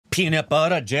Peanut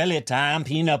butter jelly time,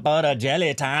 peanut butter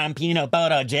jelly time, peanut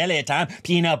butter jelly time,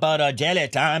 peanut butter jelly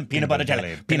time, peanut butter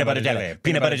jelly, peanut butter jelly,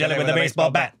 peanut butter jelly with a baseball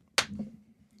bat.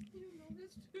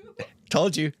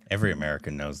 Told you. Every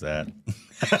American knows that.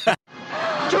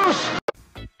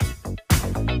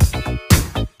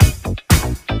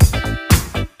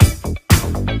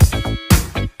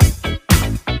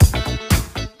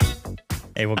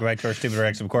 Hey, welcome back to our Stupid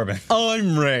Reacts of Corbin.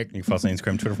 I'm Rick. You can follow us on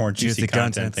Instagram, Twitter for more juicy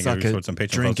content. Thank you for supporting some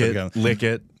Patreon. Drink it, lick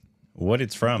it. What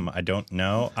it's from, I don't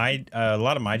know. A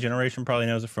lot of my generation probably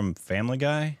knows it from Family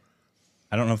Guy.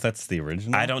 I don't know if that's the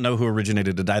original. I don't know who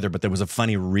originated it either, but there was a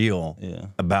funny reel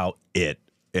about it.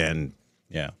 And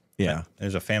yeah.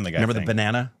 There's a Family Guy remember thing. the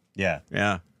banana? Yeah.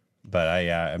 Yeah.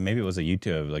 But maybe it was a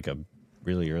YouTube, like a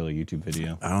really early YouTube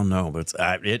video. I don't know, but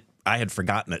I had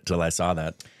forgotten it till I saw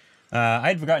that. I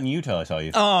had forgotten you till I saw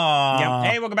you. Oh. Yeah.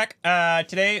 Hey, welcome back.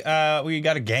 Today we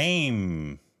got a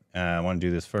game. I want to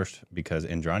do this first because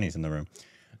Indrani's in the room.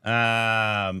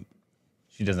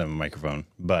 She doesn't have a microphone,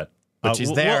 but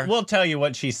she's there. We'll tell you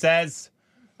what she says.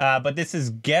 But this is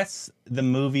Guess the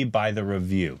Movie by the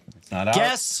Review. It's not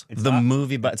our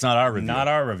movie, but it's not our review. Not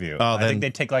our review. Oh, I think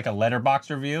they take like a Letterbox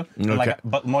review,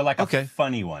 but more like a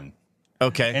funny one.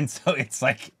 Okay. And so it's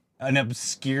like an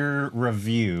obscure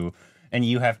review, and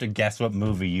you have to guess what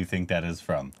movie you think that is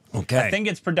from. Okay. I think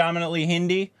it's predominantly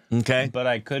Hindi. Okay. But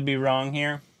I could be wrong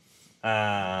here.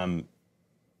 I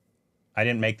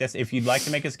didn't make this. If you'd like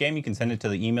to make this game, you can send it to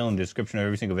the email in the description of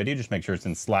every single video. Just make sure it's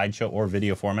in slideshow or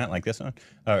video format like this one.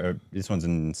 Or this one's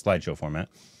in slideshow format.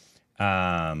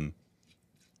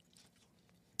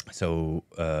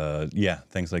 Yeah,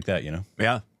 things like that, you know?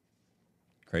 Yeah.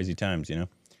 Crazy times, you know?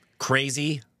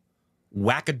 Crazy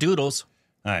wackadoodles.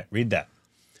 All right, read that.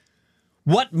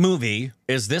 What movie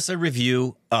is this a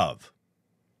review of?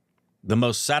 The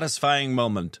most satisfying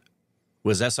moment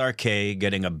was SRK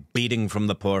getting a beating from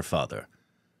the poor father.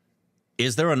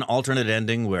 Is there an alternate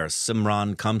ending where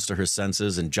Simran comes to her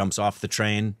senses and jumps off the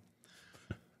train?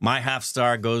 My half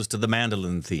star goes to the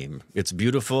mandolin theme. It's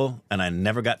beautiful, and I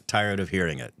never got tired of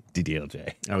hearing it.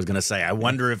 DDLJ. I was going to say, I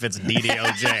wonder if it's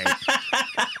DDOJ.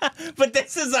 But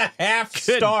this is a half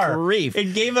star. Grief.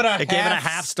 It gave it a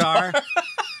half star.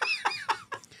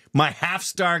 My half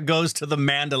star goes to the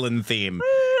mandolin theme.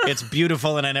 It's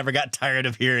beautiful, and I never got tired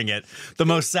of hearing it. The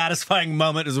most satisfying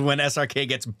moment is when SRK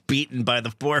gets beaten by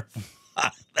the poor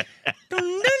father.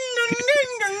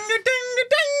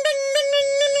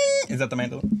 Is that the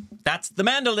mandolin? That's the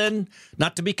mandolin,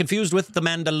 not to be confused with the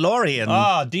Mandalorian.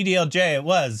 Oh, DDLJ, it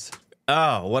was.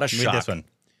 Oh, what a shock. Read this one.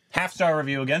 Half star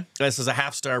review again. This is a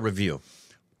half star review.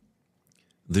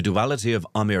 The duality of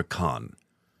Amir Khan.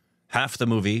 Half the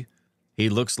movie, he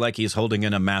looks like he's holding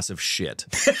in a massive shit.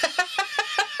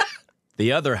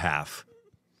 The other half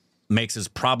makes his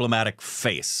problematic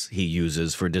face he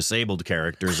uses for disabled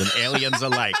characters and aliens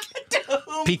alike.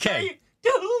 PK.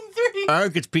 Doom 3. I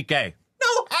think it's PK.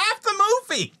 No, half the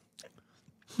movie.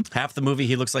 Half the movie,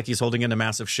 he looks like he's holding in a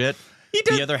massive shit.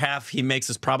 The other half, he makes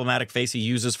his problematic face he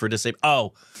uses for disabled...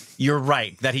 Oh, you're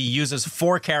right, that he uses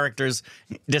 4 characters,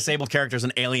 disabled characters,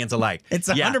 and aliens alike. It's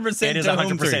 100% it is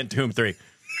 100% Doom 3.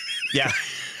 Yeah.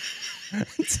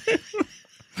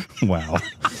 Wow.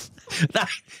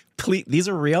 Please, these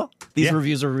are real? These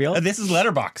reviews are real? This is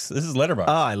Letterbox. This is Letterbox.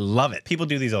 Oh, I love it. People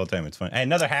do these all the time. It's fun. Hey,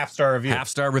 another half star review. Half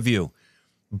star review.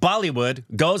 Bollywood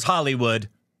goes Hollywood.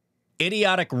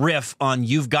 Idiotic riff on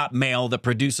You've Got Mail that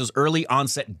produces early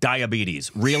onset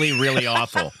diabetes. Really, really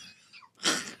awful.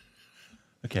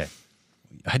 Okay.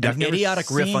 An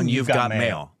idiotic riff on You've Got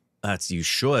Mail. That's you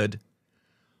should.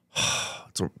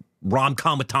 It's a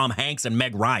rom-com with Tom Hanks and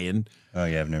Meg Ryan. Oh,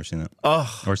 yeah, I've never seen that.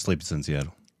 Oh. Or Sleepless in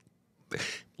Seattle.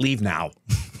 Leave now.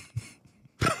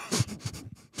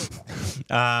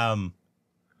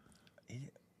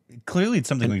 Clearly it's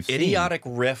something we've seen. An idiotic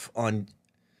riff on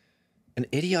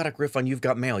You've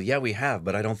Got Mail. Yeah, we have,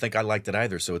 but I don't think I liked it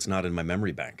either, so it's not in my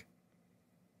memory bank.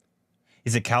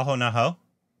 Is it Kalho Naho?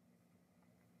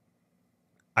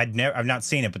 I've not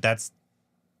seen it, but that's...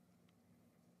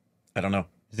 I don't know.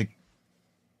 Is it...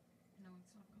 No,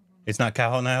 it's not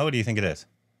Kalho Naho? What do you think it is?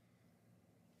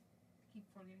 I keep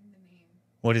forgetting the name.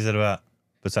 What is it about?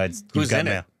 Besides Who's You've Got in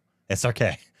Mail? it?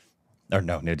 SRK. Or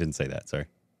no, it didn't say that. Sorry.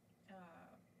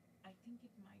 I think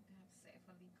it might have Saif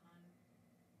Ali Khan.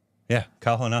 Yeah,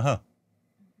 Kalho Naho.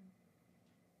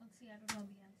 Let's see, I don't know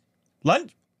the answer.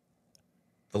 Lunch?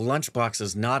 The Lunchbox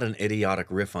is not an idiotic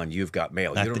riff on You've Got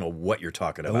Mail. You don't know what you're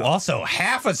talking about. Also,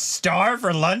 half a star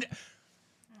for lunch?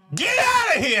 Get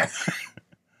out of here!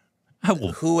 I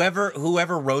will. Whoever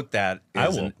wrote that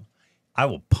is I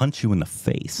will punch you in the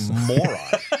face. Moron.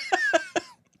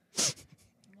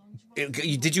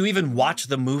 Did you even watch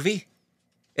the movie?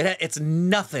 It's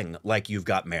nothing like You've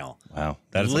Got Mail. Wow.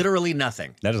 That is literally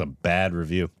nothing. That is a bad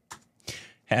review.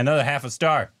 Another half a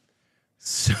star.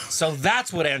 So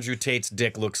that's what Andrew Tate's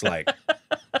dick looks like.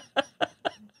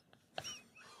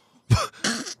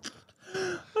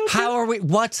 How are we?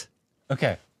 What?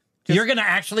 Okay. You're going to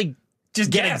actually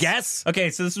Just get a guess? Okay,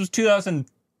 so this was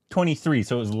 2023,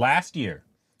 so it was last year.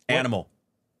 Animal.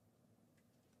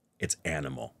 It's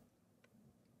Animal.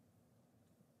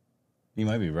 You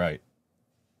might be right.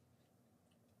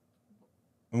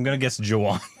 I'm going to guess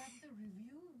Jawan. Is that the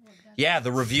review? What that Yeah,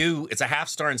 the review, it's a half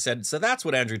star and said, so that's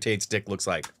what Andrew Tate's dick looks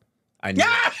like. I knew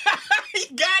it.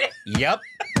 You got it. Yep.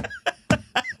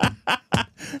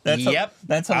 Yep.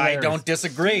 That's I hilarious. don't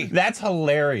disagree. That's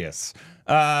hilarious.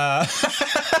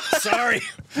 Sorry.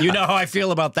 You know how I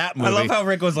feel about that movie. I love how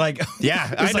Rick was like,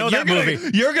 Yeah, I was know like, that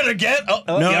movie. You're gonna get. Oh,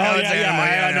 no, yeah, it's yeah, Animal.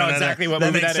 yeah, I know no, exactly what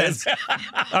movie makes that is. sense.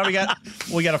 Oh,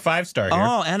 we got a 5-star here.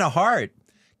 Oh, and a heart.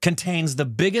 Contains the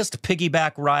biggest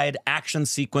piggyback ride action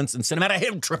sequence in cinematic.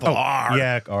 Hit him triple R.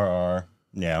 Yeah, RR.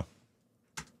 Yeah.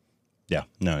 Yeah.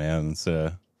 No, yeah,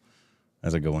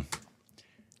 that's a good one.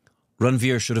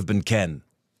 Ranveer should have been Ken.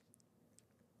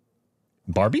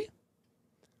 Barbie?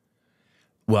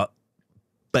 Well,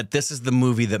 but this is the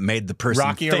movie that made the person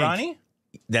Rocky think Irani?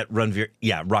 that Ranveer.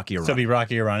 Yeah, Rocky Irani. So it'd be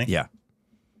Rocky Irani? Yeah.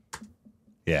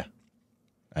 Yeah.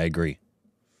 I agree.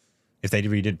 If they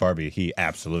redid Barbie, he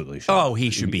absolutely should. Oh,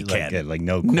 he should be like, Ken. yeah, like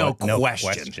no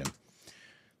question.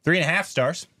 3.5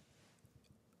 stars.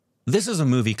 This is a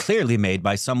movie clearly made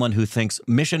by someone who thinks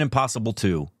Mission Impossible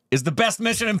 2 is the best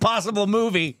Mission Impossible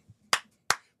movie.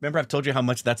 Remember, I've told you how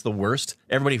much that's the worst?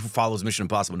 Everybody who follows Mission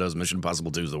Impossible knows Mission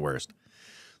Impossible 2 is the worst.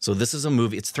 So this is a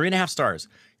movie. It's 3.5 stars.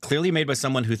 Clearly made by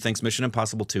someone who thinks Mission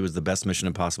Impossible 2 is the best Mission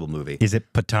Impossible movie. Is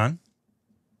it Patan?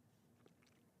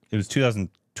 It was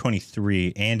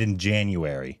 2023 and in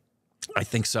January. I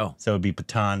think so. So it'd be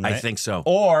Patan, right? I think so.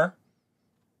 Or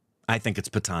I think it's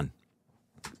Patan.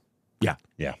 Yeah.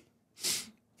 yeah.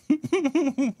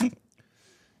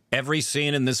 Every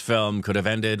scene in this film could have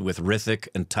ended with Hrithik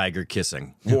and Tiger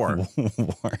kissing. Or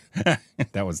War.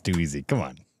 That was too easy. Come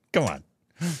on. Come on.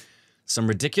 some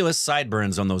ridiculous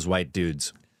sideburns on those white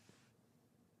dudes.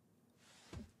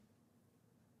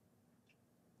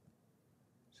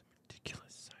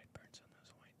 Ridiculous sideburns on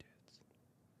those white dudes.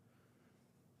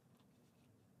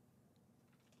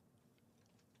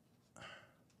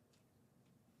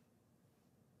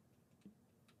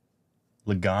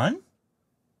 Lagan?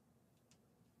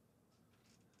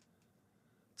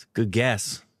 It's a good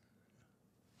guess.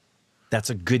 That's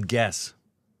a good guess.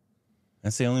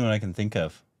 That's the only one I can think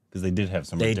of because they did have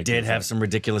some. They did have some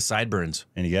ridiculous sideburns.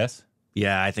 Any guess?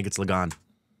 Yeah, I think it's Lagan.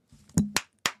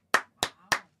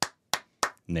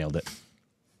 Nailed it.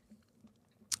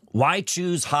 Why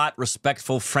choose hot,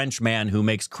 respectful French man who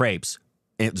makes crepes?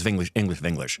 It's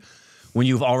English. When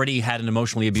you've already had an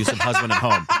emotionally abusive husband at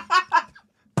home.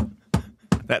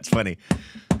 That's funny.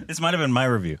 This might have been my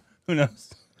review. Who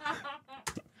knows?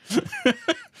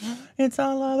 It's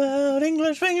all about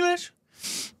English.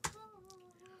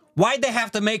 Why'd they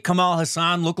have to make Kamal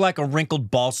Hassan look like a wrinkled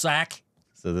ball sack?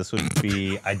 So this would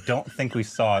be, I don't think we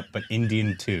saw it, but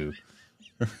Indian 2.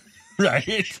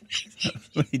 Right?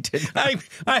 We did.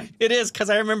 It is, because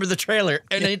I remember the trailer,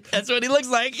 and that's what he looks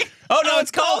like. Oh, no,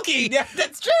 it's Kalki. Yeah,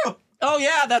 that's true. Oh,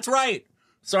 yeah, that's right.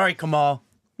 Sorry, Kamal.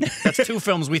 That's 2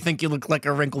 films we think you look like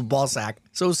a wrinkled ball sack.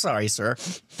 So sorry, sir.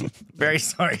 Very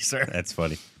sorry, sir. That's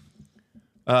funny.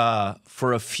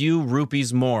 For a few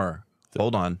rupees more.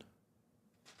 Hold on.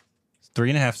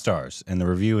 3.5 stars, and the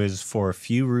review is for a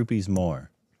few rupees more.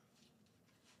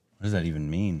 What does that even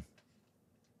mean?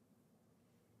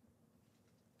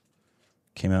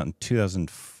 Came out in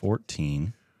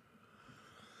 2014.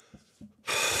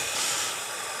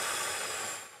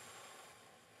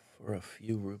 For a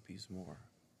few rupees more.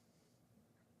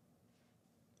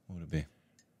 What would it be?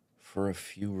 For a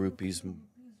few rupees more.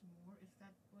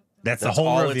 That's the That's whole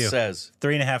all review. it says.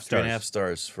 3.5 stars. 3.5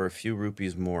 stars for a few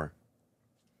rupees more.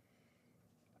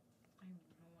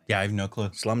 Yeah, I have no clue.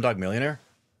 Slumdog Millionaire?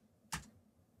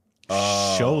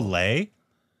 Cholet?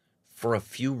 For a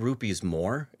few rupees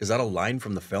more? Is that a line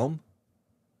from the film?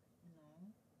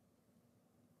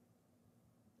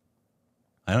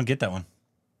 I don't get that one.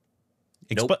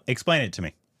 Nope. Explain it to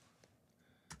me.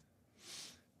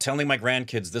 Telling my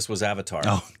grandkids this was Avatar.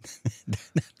 Oh,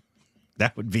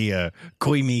 that would be a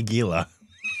Koi Mi Gila.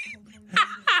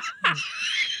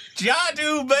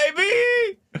 Jadu,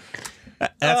 baby!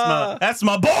 That's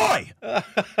my boy!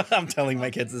 I'm telling my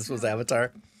kids this was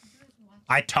Avatar.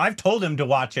 I've told him to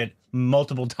watch it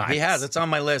multiple times. He has. It's on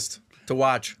my list to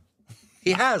watch.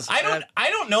 He has. I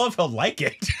don't know if he'll like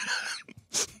it,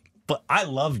 but I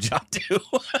love Jatu. Did you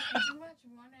watch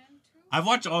 1 and 2? I've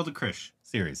watched all the Krish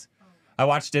series.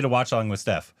 I did a watch along with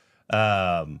Steph.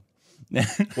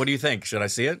 What do you think? Should I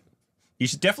see it? You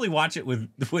should definitely watch it with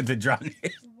the drone.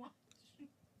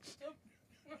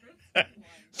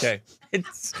 Okay.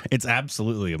 It's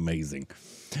absolutely amazing.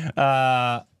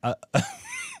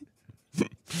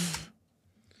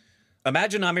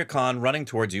 Imagine Amir Khan running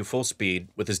towards you full speed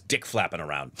with his dick flapping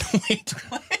around. Wait,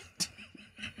 what?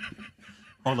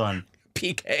 Hold on.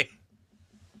 PK.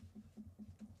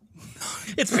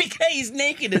 It's PK. He's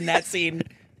naked in that scene.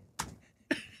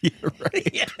 You're right.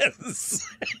 Yes.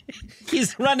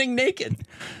 He's running naked.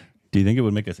 Do you think it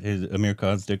would make his Amir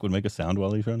Khan's dick would make a sound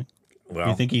while he's running? Well,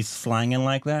 You think he's slanging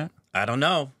like that? I don't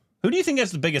know. Who do you think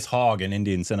has the biggest hog in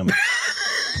Indian cinema?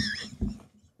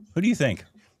 Who do you think?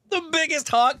 The biggest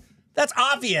hog? That's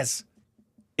obvious.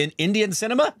 In Indian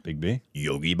cinema? Big B?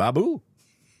 Yogi Babu.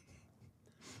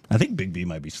 I think Big B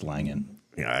might be slanging.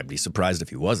 Yeah, I'd be surprised if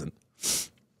he wasn't.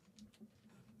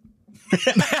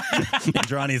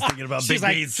 Johnny's thinking about Big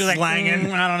B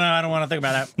slanging. I don't know. I don't want to think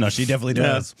about that. No, she definitely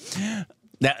does.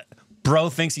 That bro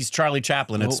thinks he's Charlie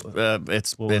Chaplin. It's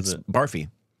What was it? Barfy.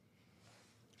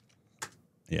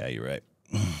 Yeah, you're right.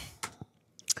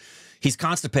 He's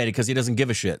constipated because he doesn't give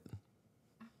a shit.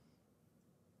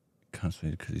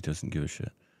 Constipated because he doesn't give a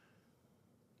shit.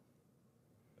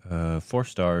 4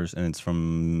 stars, and it's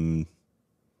from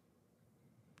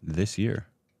this year.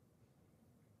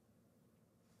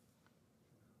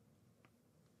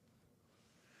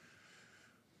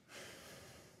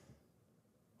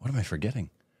 What am I forgetting?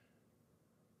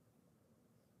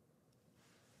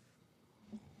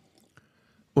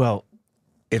 Well,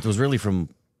 it was really from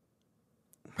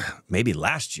maybe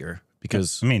last year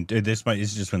because I mean, this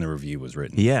is just when the review was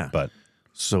written. Yeah. But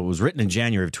so it was written in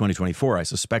January of 2024. I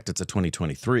suspect it's a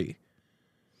 2023.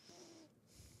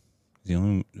 the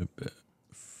only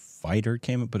fighter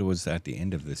came up, but it was at the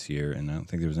end of this year, and I don't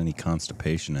think there was any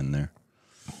constipation in there.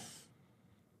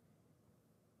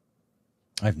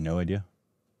 I have no idea.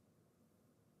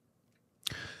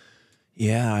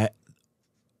 Yeah,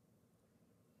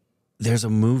 there's a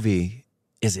movie,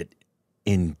 is it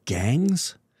In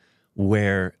Gangs,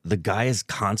 where the guy is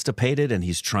constipated and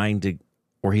he's trying to,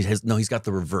 or he's got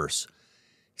the reverse.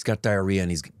 He's got diarrhea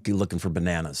and he's looking for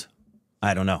bananas.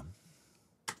 I don't know.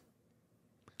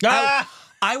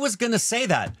 I was going to say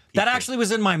that. That actually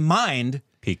was in my mind.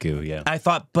 Piku, yeah. I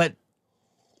thought, but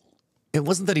it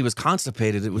wasn't that he was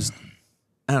constipated. It was,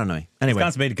 I don't know. Anyway. He's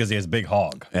constipated because he has a big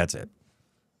hog. That's it.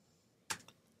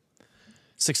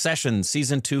 Succession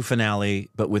season 2 finale,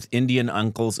 but with Indian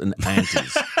uncles and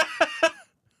aunties.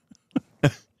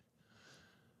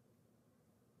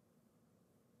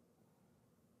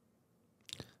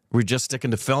 We're just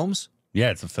sticking to films? Yeah,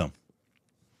 it's a film.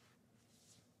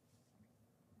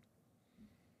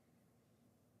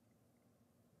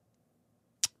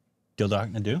 Dil Dark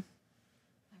Nadu?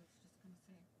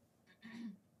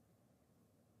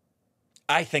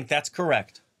 I think that's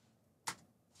correct.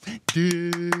 It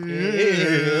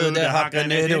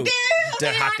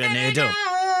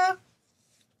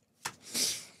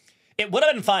would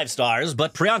have been 5 stars,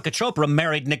 but Priyanka Chopra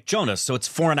married Nick Jonas, so it's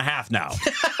 4.5 now.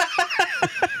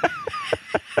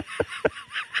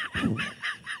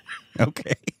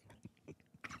 Okay.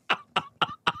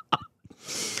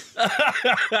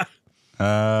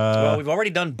 Well, we've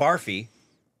already done Barfy.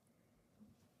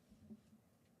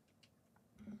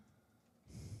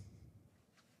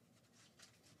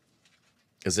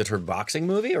 Is it her boxing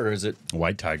movie or is it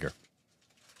White Tiger.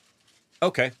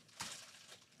 okay?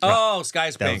 Oh,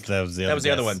 Sky's Pink. That was the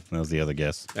other one. That was the other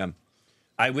guess.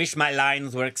 I wish my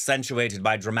lines were accentuated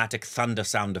by dramatic thunder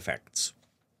sound effects.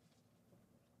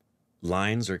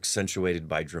 Lines are accentuated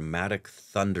by dramatic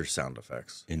thunder sound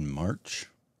effects In March,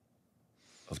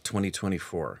 of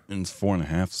 2024. and it's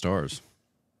 4.5 stars.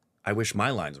 I wish my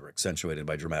lines were accentuated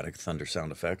by dramatic thunder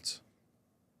sound effects.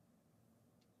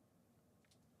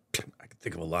 I can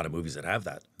think of a lot of movies that have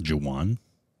that. Jawan.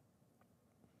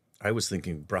 I was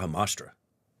thinking Brahmastra.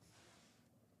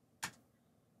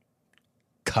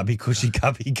 Kabi Kushi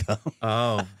Kabi Gum.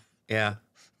 Oh, yeah.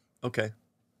 Okay.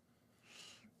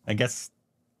 I guess.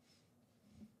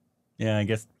 Yeah, I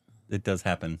guess it does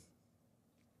happen.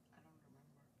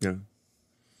 Yeah.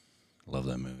 Love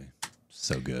that movie.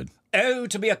 So good. Oh,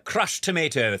 to be a crushed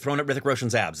tomato thrown at Hrithik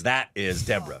Roshan's abs. That is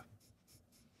Deborah.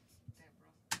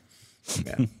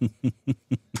 Yeah.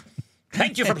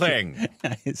 Thank you for playing.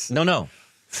 Nice. No.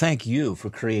 Thank you for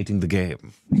creating the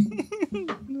game.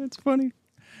 That's funny.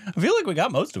 I feel like we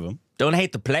got most of them. Don't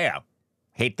hate the player.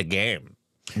 Hate the game.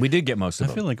 We did get most of I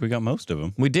them. feel like we got most of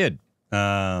them. We did.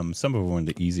 Some of them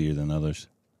were easier than others.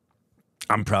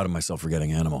 I'm proud of myself for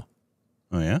getting Animal.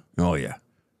 Oh, yeah? Oh, yeah.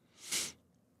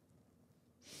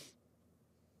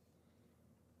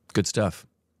 Good stuff.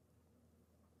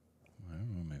 I don't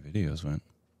know where my videos went.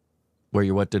 Where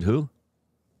you what did who?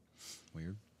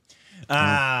 Weird.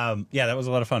 Yeah, that was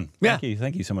a lot of fun. Yeah.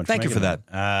 Thank you so much. Thank you for that.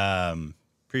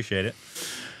 Appreciate it.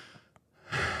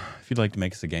 If you'd like to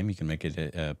make us a game, you can make it.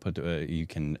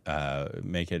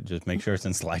 Make it. Just make sure it's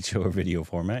in slideshow or video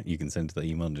format. You can send it to the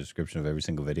email in the description of every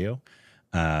single video,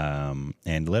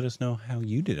 and let us know how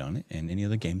you did on it and any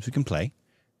other games we can play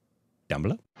down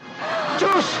below.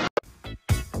 Juice.